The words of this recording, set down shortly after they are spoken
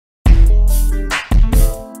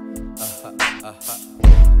What's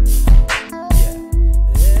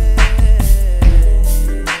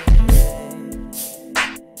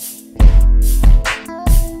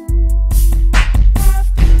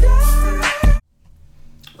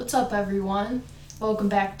up, everyone? Welcome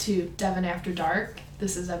back to Devin After Dark.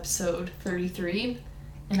 This is episode 33,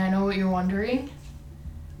 and I know what you're wondering.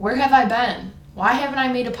 Where have I been? Why haven't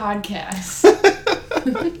I made a podcast?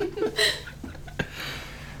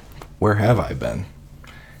 Where have I been?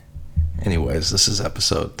 Anyways, this is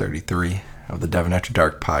episode 33 of the Devin After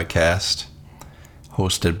Dark podcast,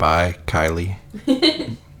 hosted by Kylie,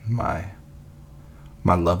 my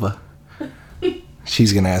lover.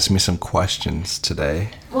 She's going to ask me some questions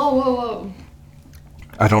today. Whoa.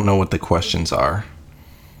 I don't know what the questions are,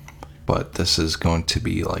 but this is going to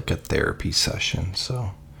be like a therapy session,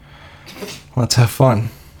 so let's have fun.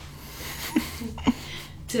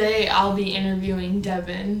 Today I'll be interviewing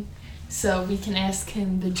Devin, so we can ask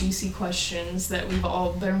him the juicy questions that we've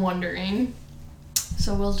all been wondering.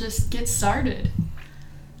 So we'll just get started.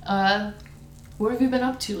 What have you been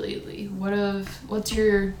up to lately? What's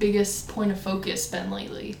your biggest point of focus been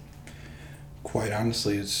lately? Quite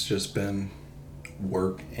honestly, it's just been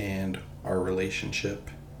work and our relationship.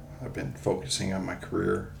 I've been focusing on my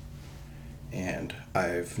career, and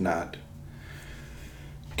I've not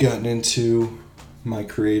gotten into my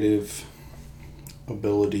creative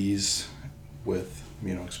abilities with,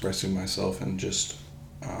 expressing myself, and just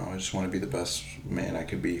I just want to be the best man I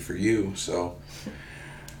could be for you. So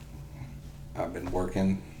I've been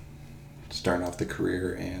working, starting off the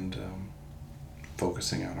career, and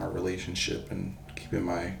focusing on our relationship and keeping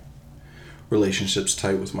my relationships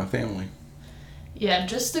tight with my family. Yeah,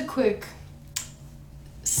 just a quick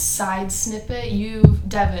side snippet.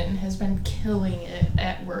 Devin, has been killing it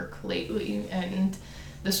at work lately, and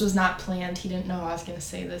this was not planned. He didn't know I was going to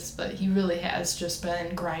say this, but he really has just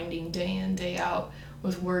been grinding day in, day out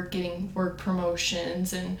with work, getting work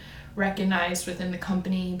promotions, and recognized within the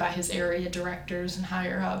company by his area directors and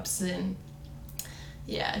higher ups. And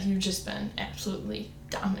yeah, you've just been absolutely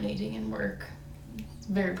dominating in work.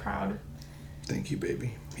 Very proud. Thank you,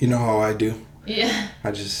 baby. You know how I do. Yeah.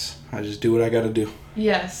 I just do what I gotta do.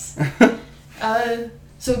 Yes.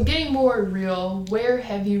 So getting more real, where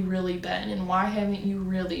have you really been, and why haven't you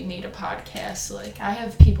really made a podcast? Like, I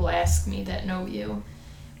have people ask me that know you,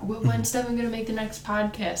 when's Devin gonna make the next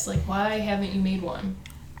podcast? Like, why haven't you made one?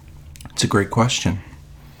 It's a great question.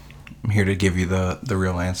 I'm here to give you the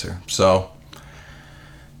real answer. So,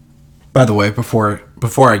 by the way, before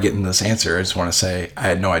I get into this answer, I just want to say I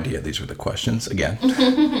had no idea these were the questions again.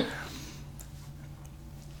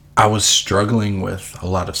 I was struggling with a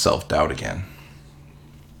lot of self-doubt again.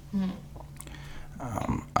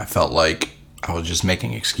 I felt like I was just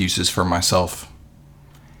making excuses for myself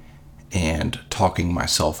and talking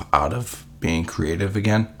myself out of being creative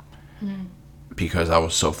again because I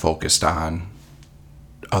was so focused on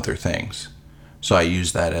other things. So I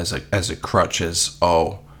used that as a crutch,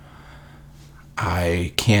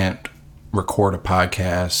 I can't record a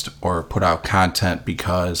podcast or put out content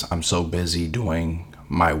because I'm so busy doing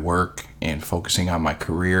my work and focusing on my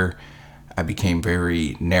career. I became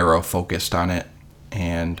very narrow focused on it,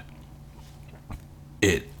 and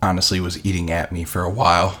it honestly was eating at me for a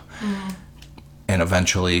while. And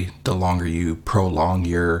eventually, the longer you prolong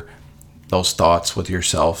those thoughts with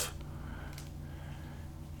yourself,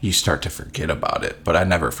 you start to forget about it. But I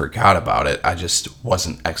never forgot about it. I just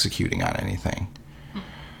wasn't executing on anything.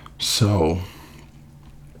 So,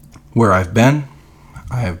 where I have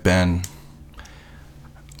been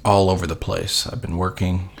all over the place. I've been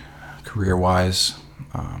working career-wise.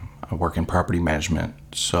 I work in property management.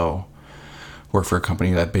 So, work for a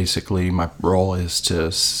company that basically my role is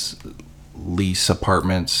to lease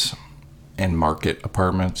apartments and market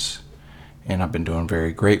apartments. And I've been doing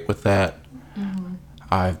very great with that.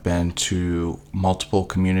 I've been to multiple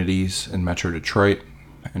communities in Metro Detroit,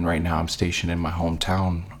 and right now I'm stationed in my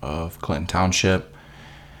hometown of Clinton Township,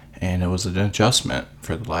 and it was an adjustment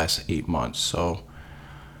for the last 8 months. So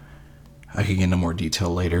I could get into more detail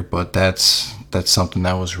later, but that's something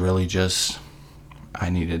that was really just I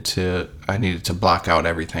needed to block out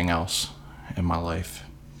everything else in my life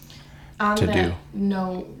to do.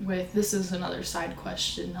 No, this is another side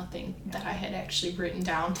question, nothing that I had actually written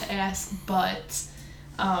down to ask, but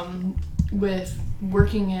with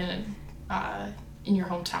working in your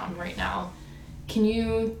hometown right now, can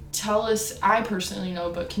you tell us, I personally know,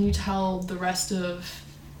 but can you tell the rest of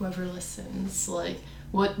whoever listens, like,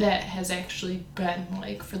 what that has actually been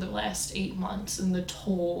like for the last 8 months and the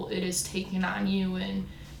toll it has taken on you and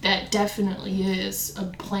that definitely is a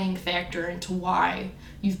playing factor into why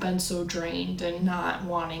you've been so drained and not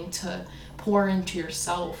wanting to pour into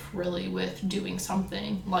yourself really with doing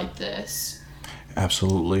something like this.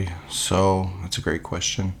 Absolutely. So that's a great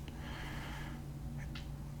question.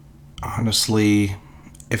 Honestly,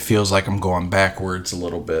 it feels like I'm going backwards a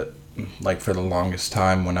little bit. Like for the longest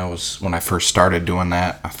time when I first started doing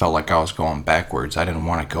that, I felt like I was going backwards. I didn't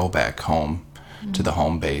want to go back home to the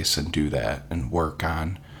home base and do that and work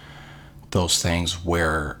on those things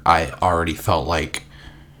where I already felt like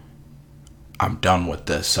I'm done with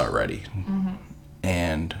this already.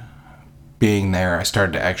 And being there, I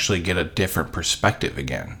started to actually get a different perspective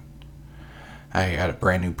again. I had a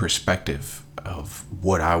brand new perspective of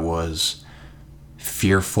what I was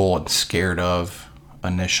fearful and scared of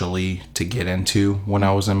initially to get into when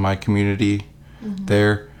I was in my community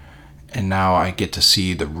there. And now I get to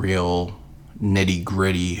see the real nitty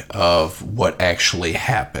gritty of what actually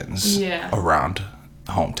happens around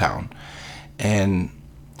hometown. And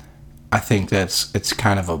I think it's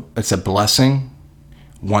a blessing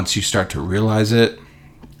once you start to realize it.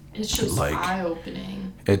 It's just like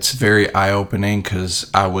eye-opening. It's very eye-opening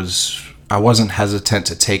because I wasn't hesitant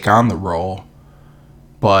to take on the role,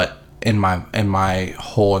 but in my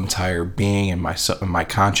whole entire being, in my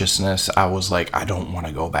consciousness, I was like, I don't want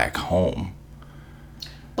to go back home.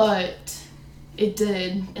 But it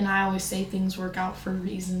did, and I always say things work out for a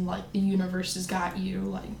reason. Like, the universe has got you.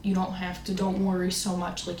 Like, you don't worry so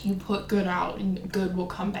much. Like, you put good out and good will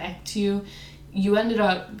come back to you. You ended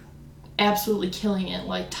up absolutely killing it.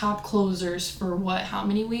 Like, top closers for how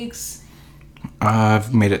many weeks?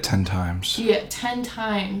 I've made it 10 times. Yeah, 10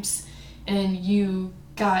 times. And you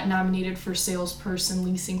got nominated for salesperson,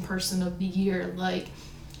 leasing person of the year. Like,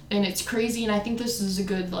 and it's crazy, and I think this is a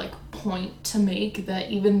good point to make,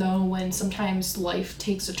 that even though when sometimes life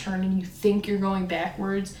takes a turn and you think you're going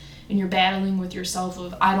backwards and you're battling with yourself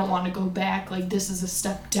of, I don't want to go back, like this is a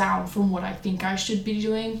step down from what I think I should be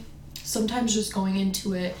doing, sometimes just going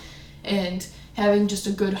into it and having just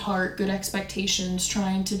a good heart, good expectations,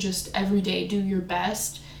 trying to just every day do your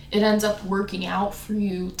best, it ends up working out for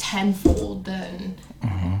you tenfold than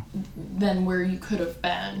where you could have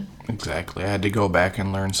been. Exactly. I had to go back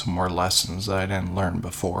and learn some more lessons that I didn't learn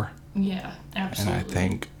before. Yeah, absolutely.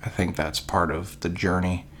 And I think that's part of the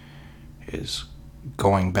journey, is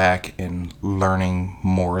going back and learning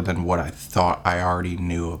more than what I thought I already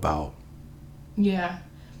knew about. Yeah.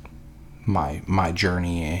 My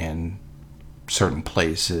journey and certain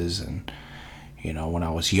places. And when I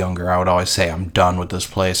was younger, I would always say, I'm done with this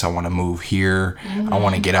place. I want to move here. I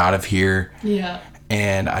want to get out of here. Yeah.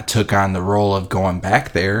 And I took on the role of going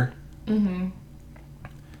back there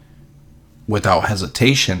without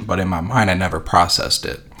hesitation, but in my mind, I never processed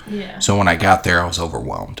it. Yeah. So when I got there, I was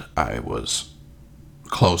overwhelmed. I was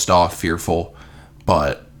closed off, fearful.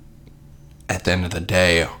 But at the end of the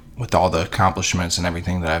day, with all the accomplishments and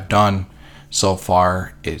everything that I've done so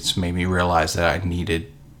far, it's made me realize that I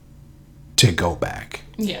needed to go back.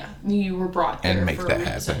 Yeah, you were brought there and make for that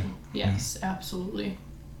a reason. happen. Yes, absolutely.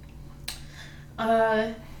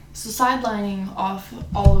 So sidelining off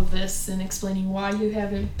all of this and explaining why you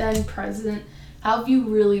haven't been present, how have you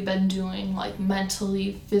really been doing,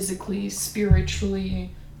 mentally, physically, spiritually,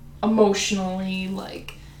 emotionally?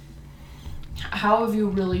 How have you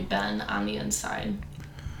really been on the inside?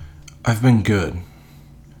 I've been good,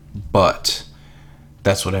 but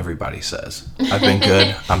that's what everybody says. I've been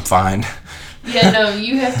good. I'm fine. Yeah, no,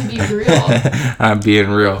 you have to be real. I'm being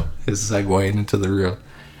real. It's segueing into the real.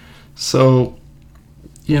 So,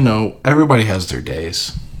 everybody has their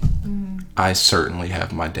days. I certainly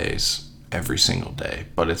have my days every single day,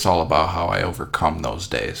 but it's all about how I overcome those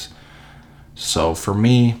days. So for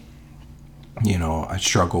me, I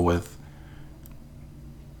struggle with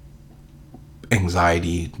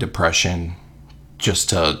anxiety, depression, just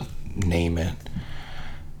to name it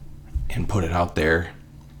and put it out there.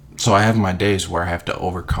 So I have my days where I have to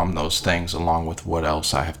overcome those things along with what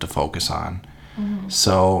else I have to focus on.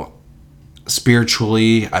 So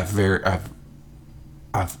spiritually, I've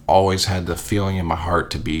always had the feeling in my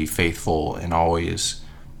heart to be faithful and always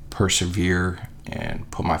persevere and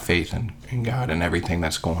put my faith in God and everything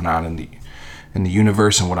that's going on in the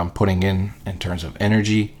universe and what I'm putting in terms of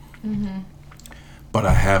energy. But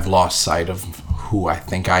I have lost sight of who I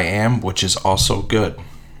think I am, which is also good.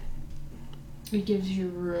 It gives you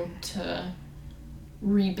room to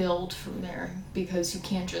rebuild from there, because you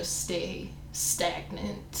can't just stay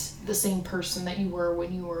stagnant, the same person that you were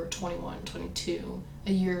when you were 21, 22,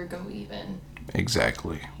 a year ago even.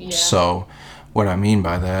 Exactly. Yeah. So what I mean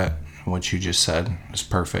by that, what you just said, is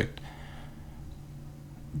perfect.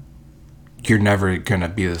 you're never going to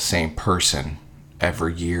be the same person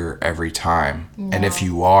every year, every time. No. And if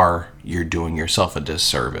you are, you're doing yourself a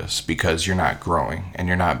disservice because you're not growing and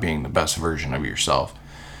you're not being the best version of yourself.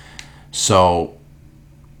 So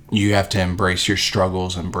you have to embrace your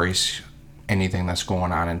struggles, embrace anything that's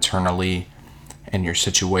going on internally in your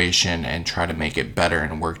situation, and try to make it better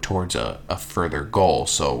and work towards a further goal.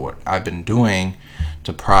 So what I've been doing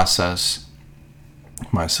to process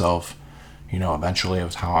myself, eventually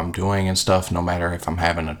with how I'm doing and stuff, no matter if I'm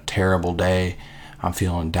having a terrible day, I'm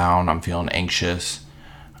feeling down, I'm feeling anxious,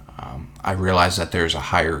 I realize that there's a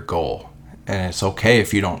higher goal. And it's okay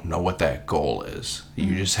if you don't know what that goal is.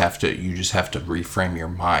 You just have to reframe your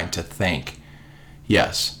mind to think,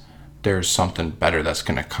 yes, there's something better that's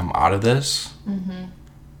going to come out of this. Mm-hmm.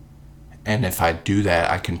 And if I do that,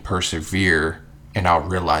 I can persevere and I'll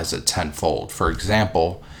realize it tenfold. For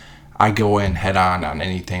example, I go in head on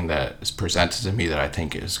anything that is presented to me that I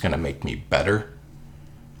think is going to make me better.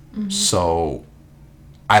 Mm-hmm. So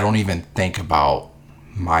I don't even think about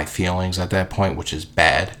my feelings at that point, which is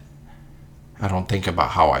bad. I don't think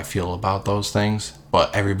about how I feel about those things,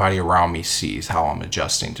 but everybody around me sees how I'm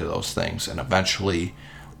adjusting to those things. And eventually,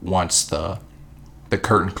 once the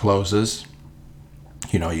curtain closes,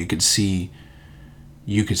 you could see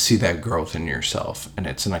that growth in yourself, and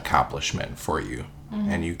it's an accomplishment for you. Mm-hmm.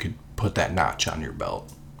 And you could put that notch on your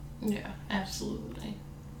belt. Yeah, absolutely.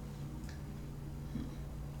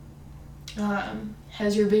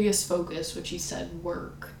 Has your biggest focus, which you said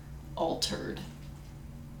work, altered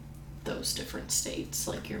those different states,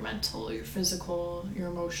 like your mental, your physical, your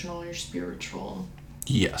emotional, your spiritual?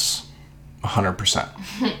 Yes,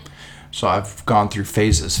 100%. So I've gone through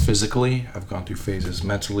phases physically, I've gone through phases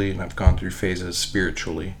mentally, and I've gone through phases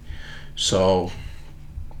spiritually. So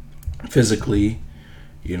physically,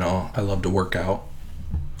 I love to work out.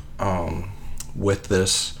 With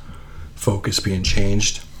this focus being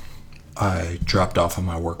changed, I dropped off of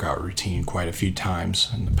my workout routine quite a few times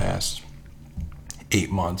in the past 8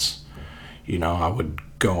 months. I would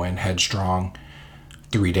go in headstrong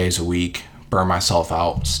 3 days a week, burn myself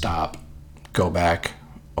out, stop, go back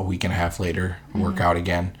a week and a half later, work out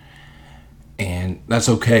again. And that's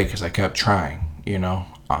okay because I kept trying,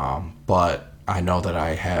 but I know that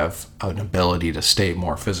I have an ability to stay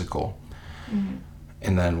more physical. Mm-hmm.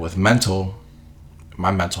 And then with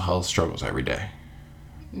my mental health struggles every day.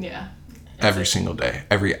 Yeah. Every single day.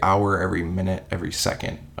 Every hour, every minute, every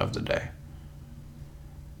second of the day.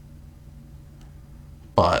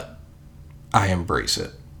 But I embrace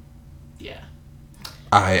it. Yeah.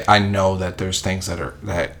 I know that there's things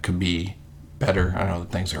that could be better. I know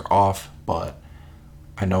that things are off, but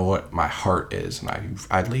I know what my heart is, and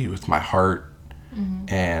I lead with my heart.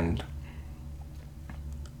 Mm-hmm. And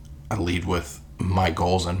I lead with my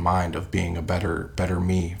goals in mind of being a better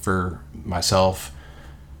me for myself,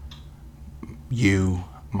 you,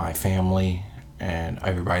 my family, and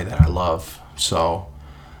everybody that I love. So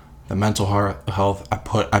the mental health, I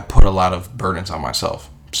put a lot of burdens on myself.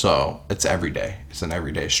 So it's every day. It's an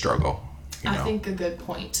everyday struggle. I think a good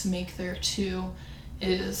point to make there too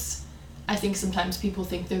is I think sometimes people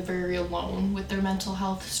think they're very alone with their mental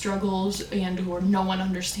health struggles or no one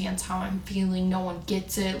understands how I'm feeling, no one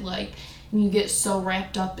gets it, like, and you get so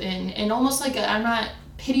wrapped up in almost like I'm not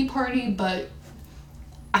pity party, but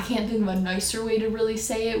I can't think of a nicer way to really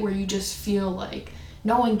say it, where you just feel like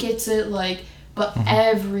no one gets it, like, but mm-hmm.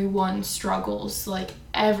 everyone struggles, like,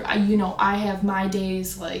 I have my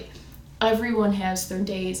days, like, everyone has their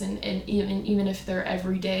days, and even if they're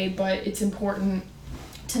every day, but it's important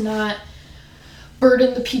to not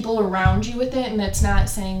burden the people around you with it. And that's not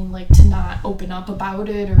saying like to not open up about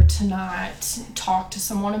it or to not talk to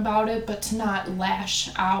someone about it, but to not lash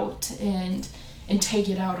out and take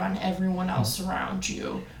it out on everyone else around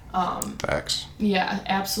you. Facts. Yeah,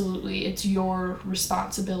 absolutely. It's your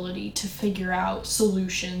responsibility to figure out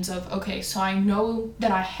solutions of, okay, so I know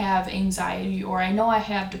that I have anxiety, or I know I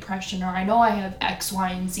have depression, or I know I have X, Y,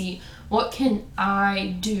 and Z. What can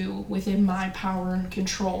I do within my power and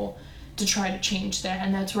control to try to change that?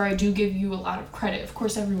 And that's where I do give you a lot of credit. Of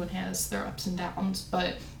course, everyone has their ups and downs,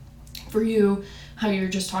 but for you, how you're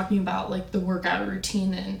just talking about like the workout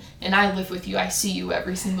routine, and I live with you, I see you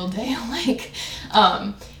every single day, like,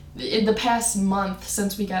 in the past month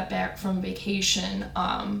since we got back from vacation,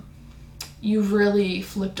 you really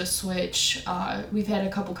flipped a switch. We've had a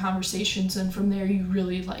couple conversations, and from there you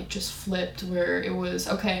really like just flipped, where it was,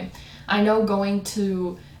 okay, I know going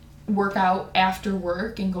to work out after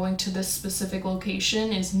work and going to this specific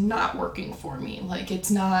location is not working for me. Like,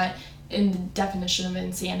 it's not, in the definition of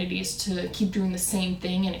insanity is to keep doing the same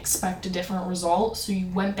thing and expect a different result. So you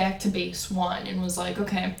went back to base one and was like,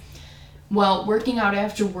 okay, Well, working out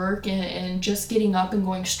after work and just getting up and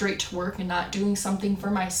going straight to work and not doing something for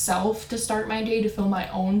myself to start my day to fill my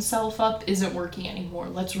own self up isn't working anymore.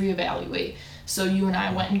 Let's reevaluate. So you and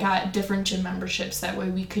I went and got different gym memberships. That way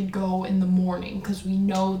we could go in the morning because we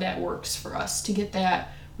know that works for us to get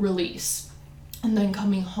that release. And then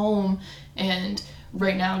coming home and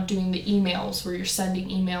right now doing the emails where you're sending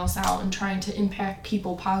emails out and trying to impact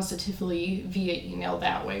people positively via email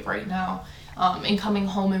that way right now. And coming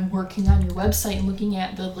home and working on your website and looking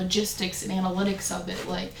at the logistics and analytics of it,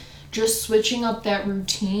 like just switching up that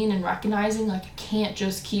routine and recognizing like I can't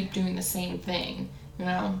just keep doing the same thing, you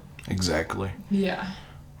know? Exactly. Yeah.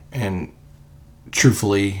 And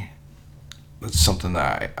truthfully, it's something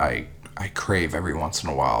that I crave every once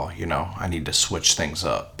in a while, you know. I need to switch things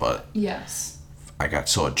up, but Yes. I got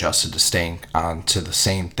so adjusted to staying on to the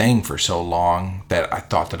same thing for so long that I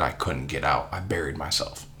thought that I couldn't get out. I buried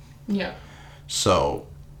myself. Yeah. So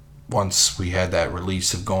once we had that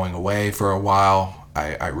release of going away for a while,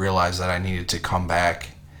 I realized that I needed to come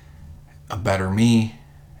back a better me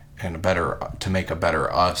and to make a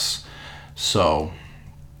better us. So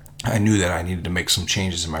I knew that I needed to make some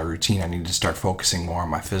changes in my routine. I needed to start focusing more on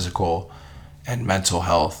my physical and mental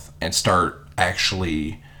health and start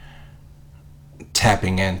actually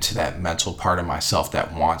tapping into that mental part of myself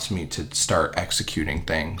that wants me to start executing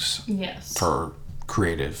things Yes. for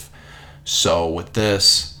creative. So with the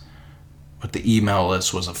email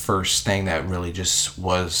list was the first thing that really just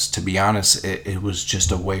was, to be honest, it was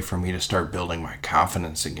just a way for me to start building my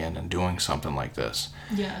confidence again and doing something like this.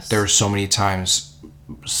 Yes. There are so many times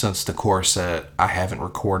since the course that I haven't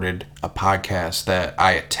recorded a podcast that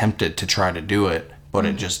I attempted to try to do it, but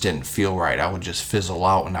it just didn't feel right. I would just fizzle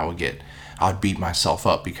out and I'd beat myself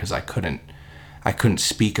up because I couldn't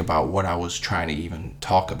speak about what I was trying to even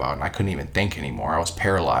talk about, and I couldn't even think anymore. I was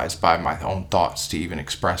paralyzed by my own thoughts to even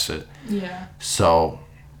express it. Yeah. So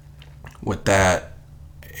with that,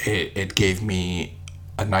 it gave me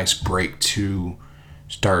a nice break to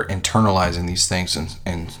start internalizing these things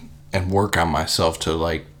and work on myself to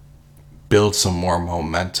like build some more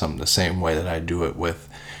momentum the same way that I do it with,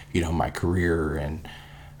 you know, my career and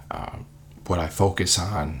what I focus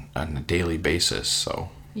on a daily basis. So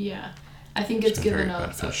Yeah. I think it's given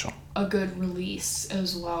beneficial. a good release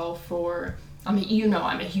as well for, I mean, you know,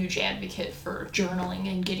 I'm a huge advocate for journaling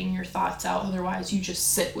and getting your thoughts out. Otherwise, you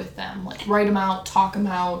just sit with them. Like, write them out, talk them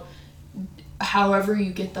out. However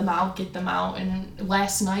you get them out, get them out. And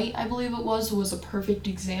last night, I believe it was a perfect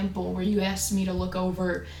example where you asked me to look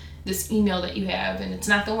over this email that you have, and it's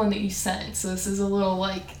not the one that you sent. So this is a little,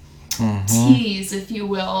 like, tease, if you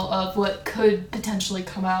will, of what could potentially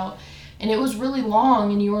come out. And it was really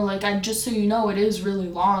long, and you were like, just so you know, it is really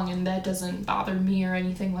long, and that doesn't bother me or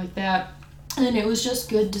anything like that. And it was just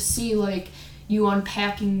good to see, like, you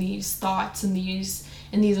unpacking these thoughts and these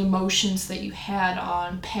emotions that you had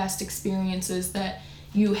on past experiences that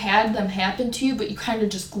you had them happen to you, but you kind of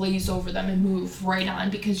just glaze over them and move right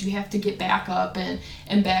on because you have to get back up and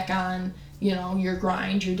back on, you know, your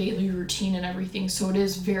grind, your daily routine and everything. So it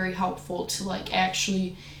is very helpful to, like,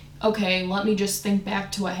 actually, okay, let me just think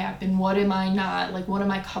back to what happened. What am I not, like, what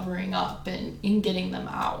am I covering up and in getting them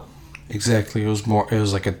out? Exactly. It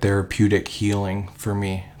was like a therapeutic healing for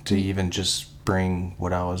me to even just bring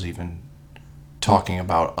what I was even talking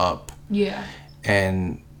about up. Yeah.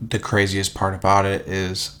 And the craziest part about it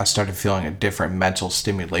is I started feeling a different mental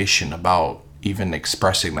stimulation about even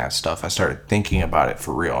expressing that stuff. I started thinking about it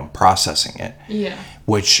for real and processing it. Yeah.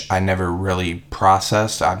 Which I never really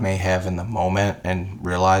processed. I may have in the moment and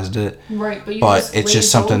realized it. Right, but it's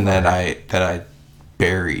just something that I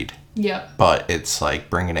buried. Yeah. But it's like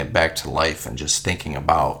bringing it back to life and just thinking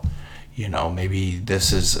about, you know, maybe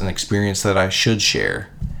this is an experience that I should share.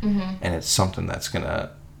 Mm-hmm. And it's something that's going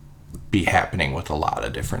to be happening with a lot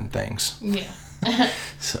of different things. Yeah.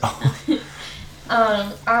 So.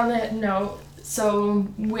 On that note, so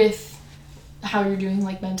with how you're doing,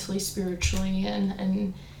 like, mentally, spiritually,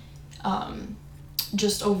 and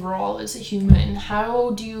just overall as a human,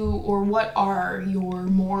 how do you, or what are your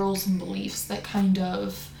morals and beliefs that kind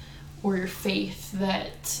of, or your faith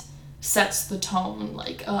that sets the tone,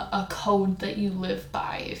 like a code that you live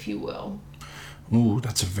by, if you will? Ooh,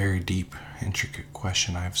 that's a very deep, intricate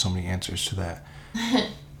question. I have so many answers to that.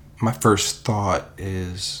 My first thought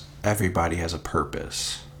is everybody has a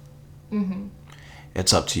purpose. Mm-hmm.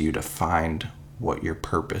 It's up to you to find what your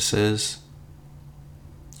purpose is.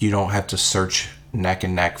 You don't have to search neck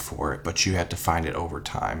and neck for it, but you have to find it over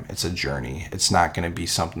time. It's a journey. It's not going to be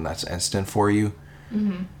something that's instant for you.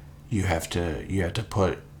 Mm-hmm. You have to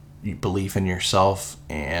put belief in yourself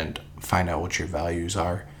and find out what your values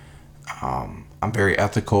are. I'm very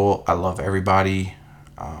ethical. I love everybody.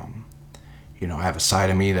 I have a side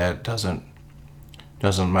of me that doesn't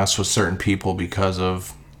mess with certain people because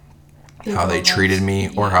of how they treated me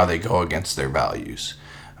or how they go against their values.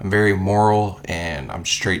 I'm very moral and I'm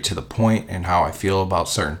straight to the point in how I feel about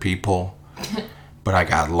certain people. But I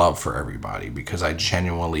got love for everybody because I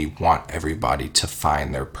genuinely want everybody to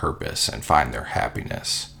find their purpose and find their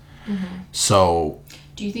happiness. So,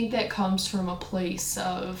 do you think that comes from a place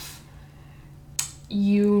of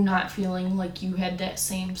you not feeling like you had that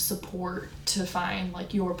same support to find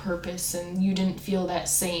like your purpose, and you didn't feel that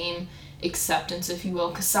same acceptance, if you will?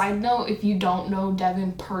 Because side note, if you don't know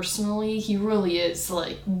Devin personally, he really is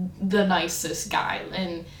like the nicest guy,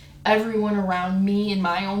 and everyone around me in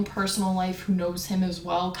my own personal life who knows him as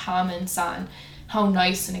well comments on how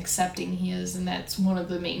nice and accepting he is, and that's one of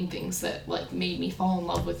the main things that like made me fall in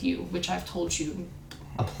love with you, which I've told you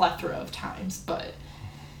a plethora of times. But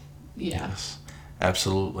yeah. Yes,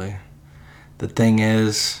 absolutely. The thing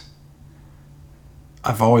is,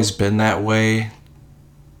 I've always been that way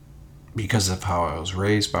because of how I was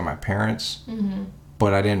raised by my parents.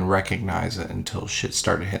 But I didn't recognize it until shit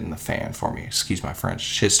started hitting the fan for me. Excuse my French.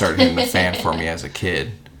 Shit started hitting the fan for me as a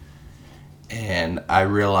kid. And I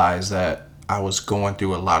realized that I was going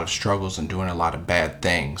through a lot of struggles and doing a lot of bad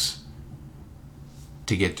things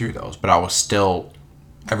to get through those. But I was still,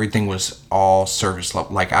 everything was all surface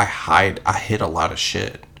level. Like I hid a lot of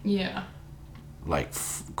shit. Yeah. Like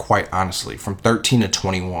quite honestly, from 13 to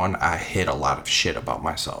 21, I hid a lot of shit about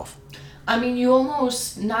myself. I mean, you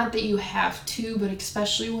almost, not that you have to, but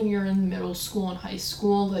especially when you're in middle school and high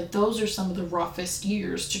school, like those are some of the roughest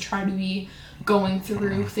years to try to be going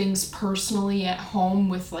through things personally at home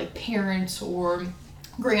with like parents or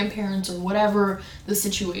grandparents or whatever the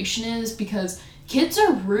situation is, because kids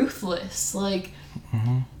are ruthless. Like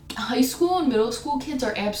high school and middle school kids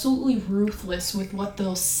are absolutely ruthless with what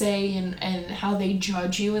they'll say and how they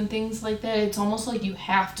judge you and things like that. It's almost like you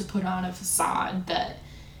have to put on a facade that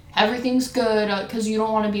everything's good, because you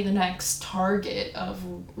don't want to be the next target of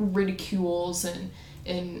ridicules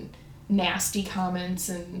and nasty comments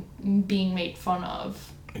and being made fun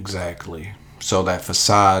of. Exactly. So that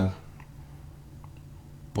facade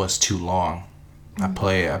was too long. I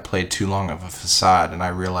played too long of a facade, and I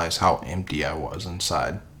realized how empty I was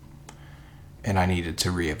inside. And I needed to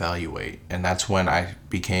reevaluate. And that's when I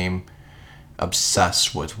became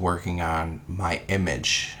obsessed with working on my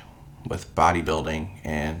image with bodybuilding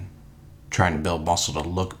and trying to build muscle to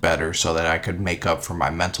look better so that I could make up for my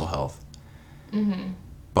mental health.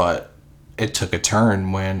 But it took a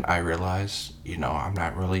turn when I realized, I'm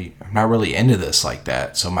not really into this like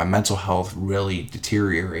that. So my mental health really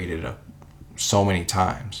deteriorated so many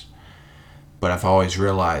times. But I've always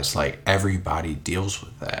realized like everybody deals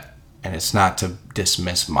with that. And it's not to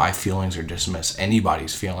dismiss my feelings or dismiss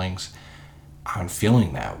anybody's feelings. I'm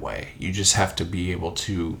feeling that way. You just have to be able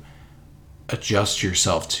to adjust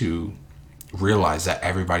yourself to realize that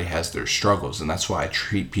everybody has their struggles, and that's why I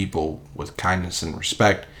treat people with kindness and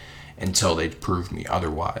respect until they prove me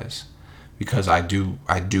otherwise, because I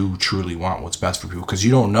do truly want what's best for people, because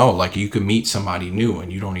you don't know, like you could meet somebody new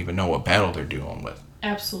and you don't even know what battle they're dealing with.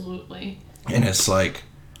 Absolutely. And it's like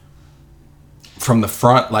from the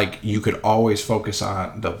front, like you could always focus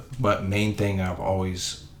on but main thing I've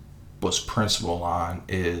always was principle on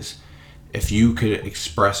is if you could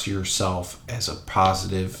express yourself as a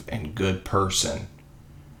positive and good person,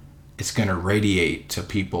 it's going to radiate to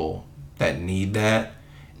people that need that.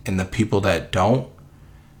 And the people that don't,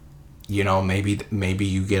 maybe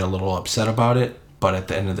you get a little upset about it, but at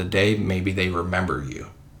the end of the day, maybe they remember you.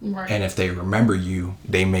 Right. And if they remember you,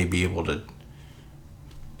 they may be able to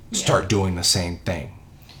start doing the same thing.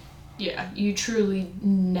 Yeah, you truly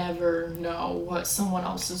never know what someone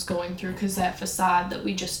else is going through, because that facade that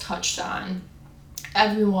we just touched on,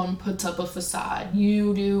 everyone puts up a facade.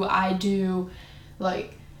 You do, I do,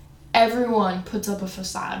 like everyone puts up a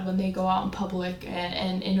facade when they go out in public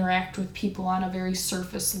and interact with people on a very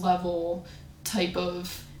surface level type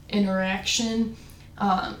of interaction.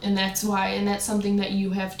 And that's why, and that's something that you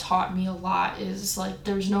have taught me a lot, is like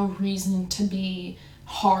there's no reason to be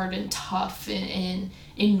hard and tough and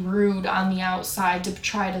rude on the outside to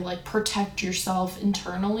try to like protect yourself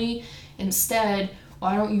internally. Instead,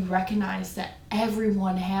 why don't you recognize that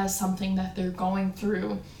everyone has something that they're going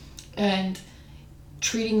through, and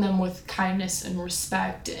treating them with kindness and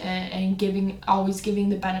respect, and always giving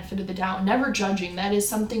the benefit of the doubt, never judging. That is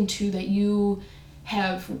something too that you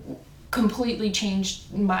have completely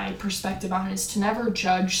changed my perspective on, is to never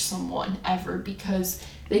judge someone ever, because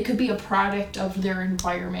they could be a product of their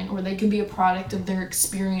environment, or they could be a product of their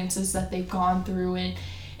experiences that they've gone through,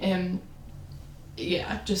 and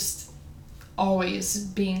yeah, just always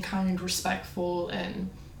being kind, respectful, and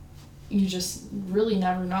you just really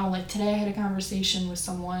never know. Like today I had a conversation with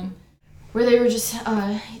someone where they were just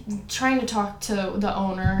trying to talk to the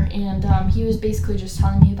owner, and he was basically just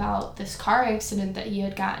telling me about this car accident that he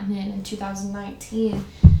had gotten in 2019.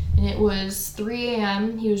 And it was 3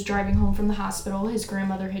 a.m. He was driving home from the hospital. His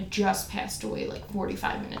grandmother had just passed away like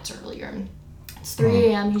 45 minutes earlier. It's 3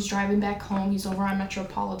 a.m. He's driving back home. He's over on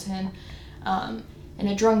Metropolitan. And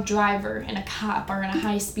a drunk driver and a cop are in a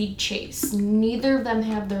high-speed chase. Neither of them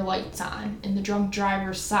have their lights on. And the drunk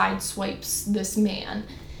driver sideswipes this man.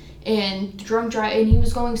 And the drunk driver, and he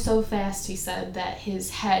was going so fast, he said, that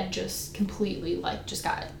his head just completely, like, just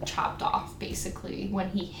got chopped off, basically, when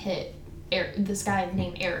he hit this guy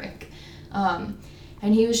named Eric.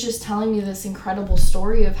 And he was just telling me this incredible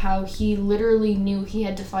story of how he literally knew he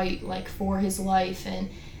had to fight, like, for his life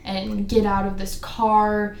and get out of this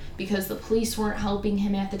car because the police weren't helping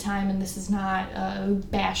him at the time. And this is not a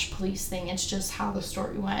bash police thing. It's just how the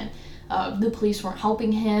story went. The police weren't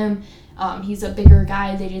helping him. He's a bigger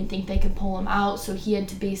guy. They didn't think they could pull him out. So he had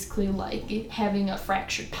to basically, like, having a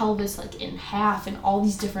fractured pelvis, like, in half and all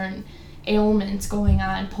these different ailments going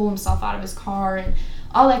on, pull himself out of his car and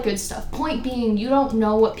all that good stuff. Point being, you don't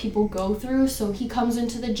know what people go through. So he comes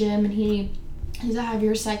into the gym and he's a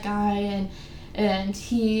heavier set guy and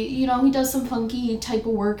he, you know, he does some funky type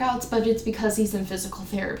of workouts, but it's because he's in physical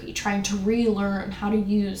therapy, trying to relearn how to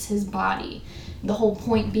use his body. The whole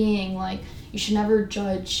point being, like, you should never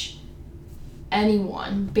judge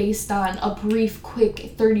anyone based on a brief,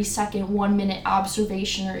 quick 30-second, 1-minute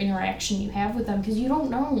observation or interaction you have with them, because you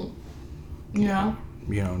don't know. You know?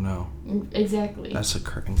 You don't know. Exactly. That's an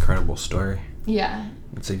incredible story. Yeah.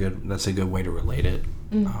 That's a good way to relate it.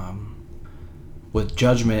 With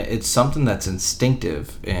judgment, it's something that's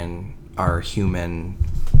instinctive in our human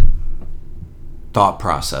thought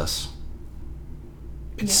process.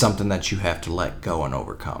 It's something that you have to let go and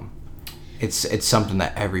overcome. It's something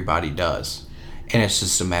that everybody does, and it's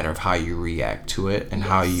just a matter of how you react to it and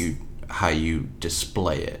how you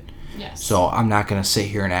display it. Yes. So I'm not gonna sit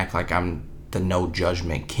here and act like I'm the no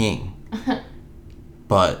judgment king,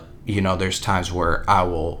 but you know, there's times where I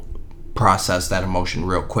will process that emotion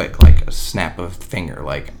real quick, like a snap of a finger.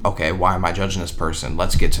 Like, okay, why am I judging this person?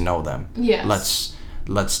 Let's get to know them. Yes.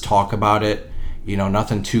 Let's talk about it. You know,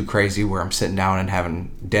 nothing too crazy where I'm sitting down and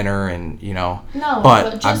having dinner and, you know. No,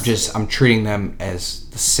 but I'm treating them as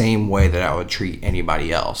the same way that I would treat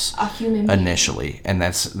anybody else. A human being. Initially. And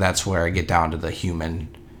that's where I get down to the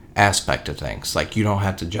human aspect of things. Like, you don't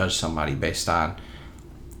have to judge somebody based on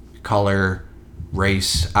color,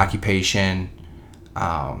 race, occupation,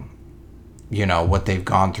 you know, what they've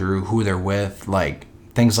gone through, who they're with, like,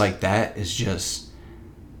 things like that is just...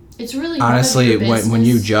 It's really honestly, when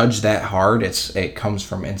you judge that hard, it comes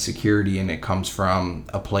from insecurity, and it comes from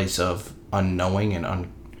a place of unknowing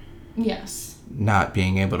and yes, not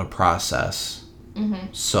being able to process. Mm-hmm.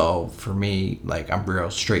 So for me, like, I'm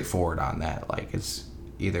real straightforward on that. Like, it's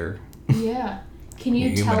either yeah. Can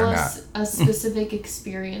you tell us not. A specific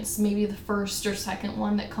experience, maybe the first or second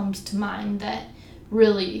one that comes to mind, that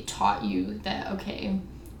really taught you that, okay,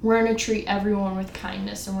 we're going to treat everyone with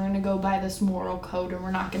kindness, and we're going to go by this moral code, and we're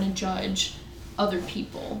not going to judge other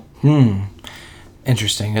people?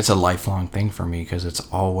 Interesting. It's a lifelong thing for me, because it's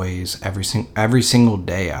always, every single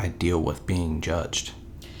day I deal with being judged.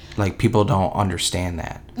 Like, people don't understand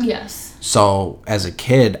that. Yes. So as a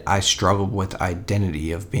kid, I struggled with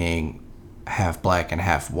identity of being half black and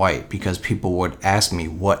half white, because people would ask me,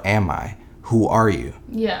 what am I? Who are you?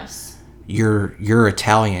 Yes. You're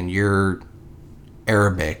Italian, you're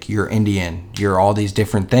Arabic, you're Indian, you're all these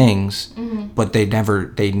different things, but they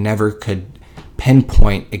never could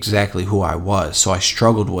pinpoint exactly who I was. So I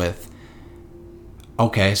struggled with,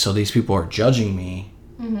 okay, so these people are judging me,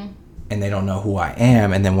 and they don't know who I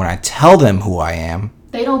am, and then when I tell them who I am,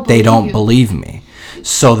 they don't believe me.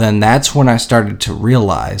 So then that's when I started to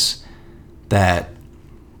realize that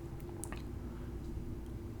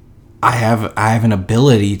I have an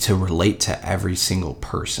ability to relate to every single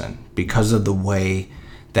person because of the way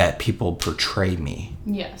that people portray me.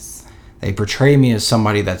 Yes. They portray me as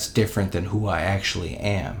somebody that's different than who I actually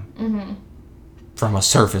am. From a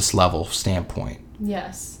surface level standpoint.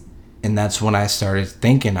 Yes. And that's when I started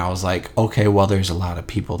thinking, I was like, okay, well, there's a lot of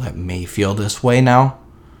people that may feel this way now.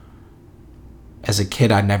 As a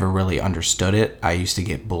kid, I never really understood it. I used to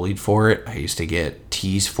get bullied for it. I used to get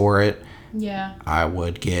teased for it. Yeah. I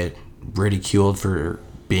would get ridiculed for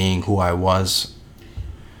being who I was.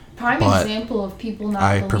 Prime example of people not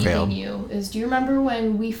believing prevailed. you is, do you remember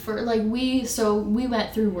when we first, like, we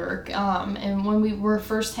went through work, and when we were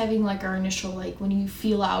first having, like, our initial, like, when you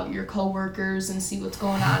feel out your coworkers and see what's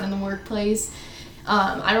going on in the workplace,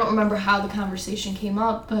 I don't remember how the conversation came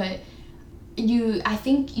up, but I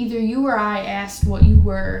think either you or I asked what you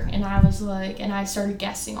were, and I was like, and I started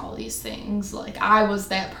guessing all these things, like, I was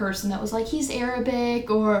that person that was like, he's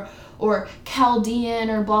Arabic, or Chaldean,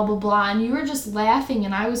 or blah blah blah, and you were just laughing,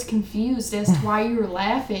 and I was confused as to why you were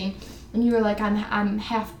laughing, and you were like, I'm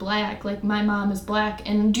half black, like my mom is black,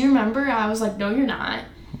 and do you remember? I was like, no, you're not.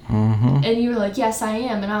 Mm-hmm. And you were like, yes, I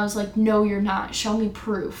am, and I was like, no, you're not. Show me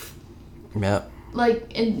proof. Yep.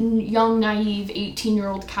 Like, in young, naive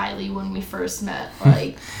 18-year-old Kylie when we first met,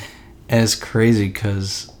 like. And it's crazy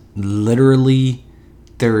because literally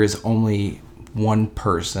there is only one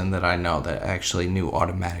person that I know that actually knew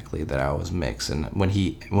automatically that I was mixed. And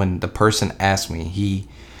when the person asked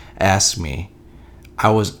me, I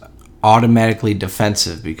was automatically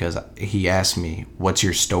defensive because he asked me, "What's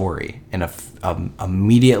your story?" And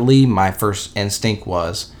immediately my first instinct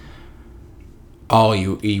was, "Oh,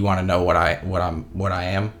 you want to know what I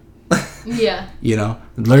am?" Yeah. You know,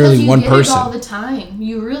 literally one person. Because you get it all the time.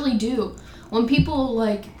 You really do. When people,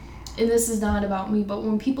 like, and this is not about me, but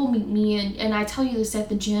when people meet me, and I tell you this at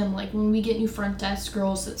the gym, like, when we get new front desk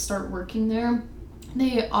girls that start working there,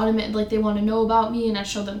 they they want to know about me, and I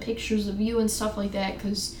show them pictures of you and stuff like that,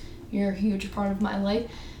 because you're a huge part of my life.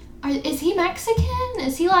 Is he Mexican?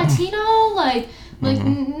 Is he Latino?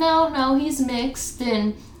 No, he's mixed,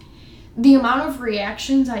 and the amount of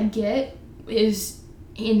reactions I get is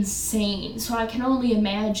insane. So I can only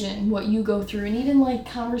imagine what you go through. And even, like,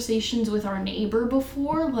 conversations with our neighbor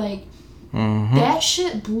before, like, that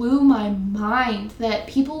shit blew my mind, that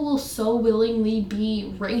people will so willingly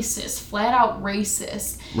be racist, flat out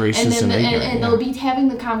racist. And they'll be having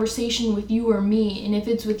the conversation with you or me, and if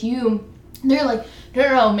it's with you, they're like,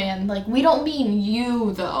 no, man, like, we don't mean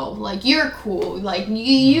you, though. Like, you're cool. Like,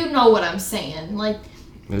 you know what I'm saying. Like,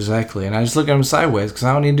 exactly. And I just look at them sideways because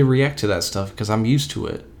I don't need to react to that stuff because I'm used to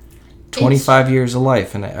it. 25 years of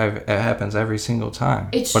life, and it happens every single time.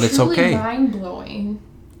 But it's okay. Mind-blowing.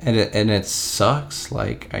 And it sucks.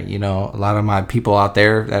 Like, a lot of my people out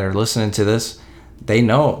there that are listening to this, they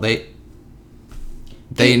know.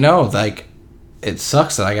 They know, like, it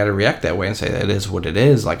sucks that I got to react that way and say that it is what it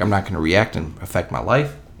is. Like, I'm not going to react and affect my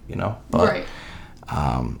life, But right.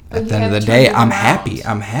 At the end of the day, I'm happy.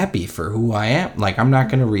 I'm happy for who I am. Like, I'm not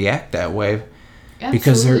going to react that way. Absolutely.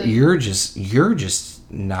 Because you're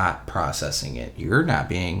just not processing it. You're not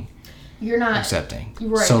accepting.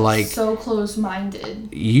 Right. So, like, so close-minded.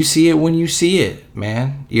 You see it when you see it,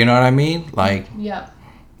 man. You know what I mean? Like, yep.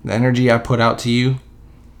 The energy I put out to you.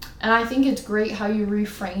 And I think it's great how you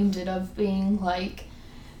reframed it of being like,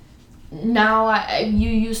 now you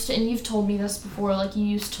used to, and you've told me this before, like, you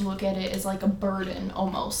used to look at it as like a burden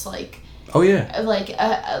almost, like, oh yeah,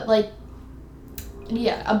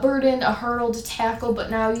 a burden, a hurdle to tackle,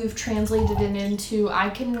 but now you've translated it into,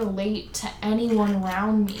 I can relate to anyone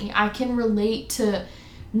around me. I can relate to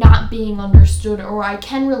not being understood, or I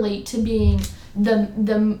can relate to being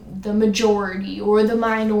the majority or the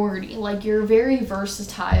minority. Like, you're very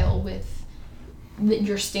versatile with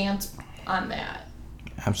your stance on that.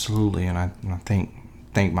 Absolutely. And I thank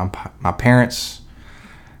my parents,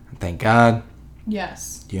 thank God.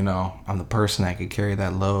 Yes. I'm the person that could carry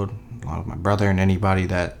that load, along with my brother and anybody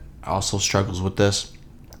that also struggles with this.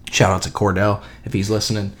 Shout out to Cordell if he's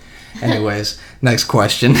listening. Anyways, next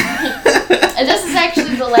question. And this is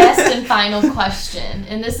actually the last and final question.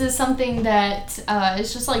 And this is something that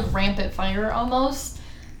is just like rampant fire almost.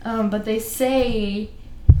 But they say,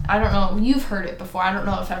 I don't know, you've heard it before. I don't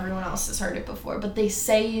know if everyone else has heard it before. But they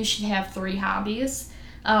say you should have 3 hobbies.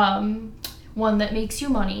 One that makes you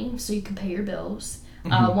money so you can pay your bills.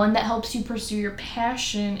 One that helps you pursue your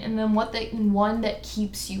passion. And then one that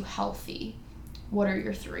keeps you healthy. What are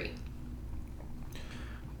your 3?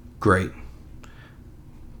 Great.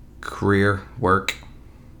 Career, work,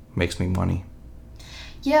 makes me money.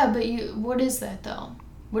 Yeah, but what is that though?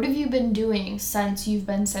 What have you been doing since you've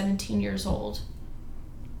been 17 years old?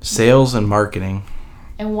 Sales and marketing.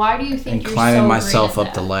 And why do you think you're climbing myself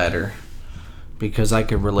up the ladder? Because I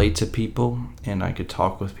could relate to people and I could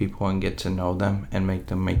talk with people and get to know them and make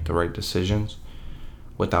them make the right decisions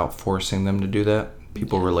without forcing them to do that.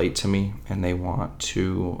 People relate to me and they want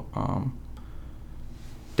to,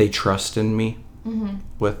 they trust in me.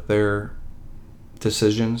 With their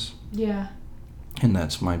decisions. Yeah. And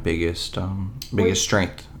that's my biggest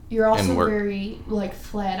strength. You're also very, like,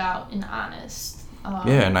 flat out and honest.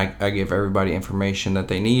 And I give everybody information that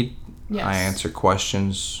they need. Yes. I answer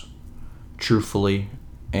questions truthfully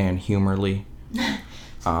and humorly.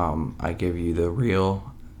 I give you the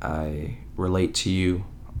real. I relate to you.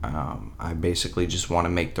 I basically just want to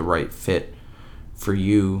make the right fit for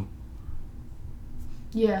you.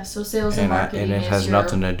 Yeah, so sales and marketing and it has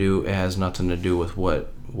nothing to do. It has nothing to do with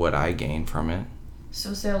what I gain from it.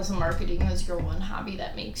 So sales and marketing is your one hobby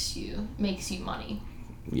that makes you money.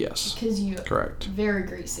 Yes. Because you correct. Very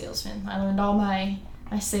great salesman. I learned all my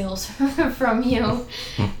sales from you.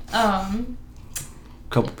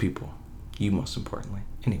 Couple people. You most importantly.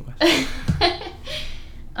 Anyway.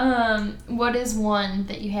 What is one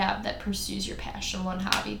that you have that pursues your passion? One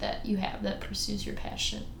hobby that you have that pursues your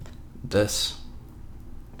passion? This.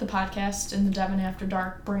 The podcast and the Devin After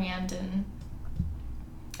Dark brand and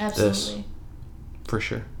absolutely. This. For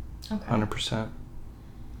sure. Okay. 100%.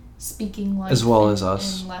 Speaking life as well as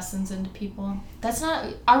us. And lessons into people. That's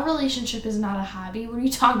not, our relationship is not a hobby. What are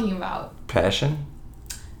you talking about? Passion.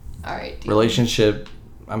 All right. Relationship.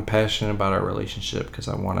 I'm passionate about our relationship because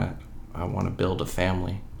I want to build a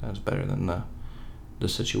family that's better than the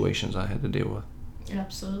situations I had to deal with.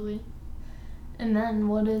 Absolutely. And then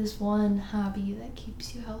what is one hobby that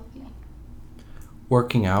keeps you healthy?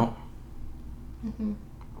 Working out.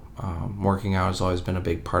 Mm-hmm. Working out has always been a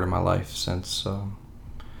big part of my life since I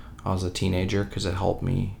was a teenager because it helped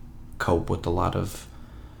me cope with a lot of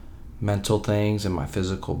mental things and my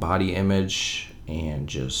physical body image and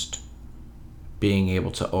just being able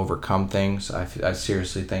to overcome things. I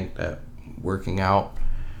seriously think that working out,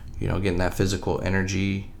 getting that physical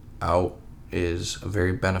energy out is a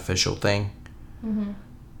very beneficial thing. Mm-hmm.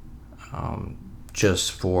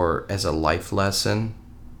 Just as a life lesson,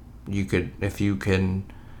 if you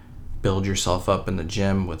can build yourself up in the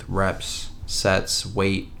gym with reps, sets,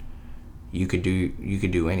 weight, you could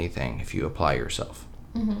do anything if you apply yourself.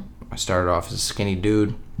 Mm-hmm. I started off as a skinny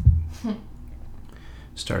dude.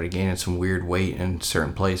 Started gaining some weird weight in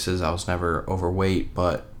certain places. I was never overweight,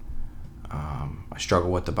 but I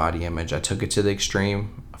struggled with the body image. I took it to the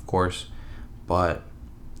extreme, of course, but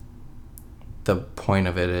the point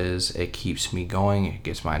of it is it keeps me going. It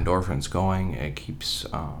gets my endorphins going. It keeps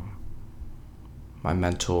my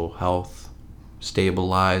mental health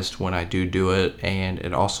stabilized when I do it, and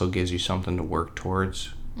it also gives you something to work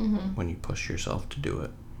towards when you push yourself to do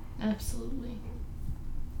it. Absolutely.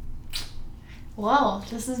 Well,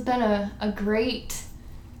 this has been a great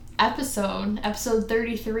episode. Episode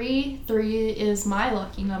 33. 3 is my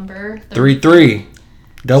lucky number. 3.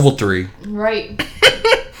 Double 3. Right.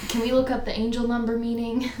 Can we look up the angel number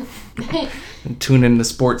meaning? And tune in to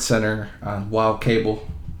Sports Center on Wild Cable,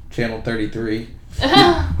 Channel 33.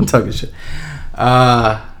 I'm talking shit.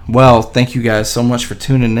 Well, thank you guys so much for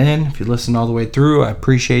tuning in. If you listen all the way through, I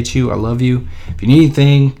appreciate you. I love you. If you need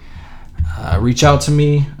anything, reach out to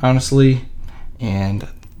me, honestly. And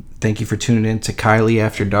thank you for tuning in to Kylie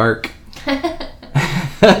After Dark.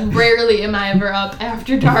 Rarely am I ever up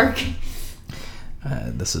after dark.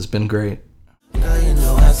 This has been great. Girl, you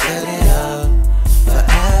know I said it.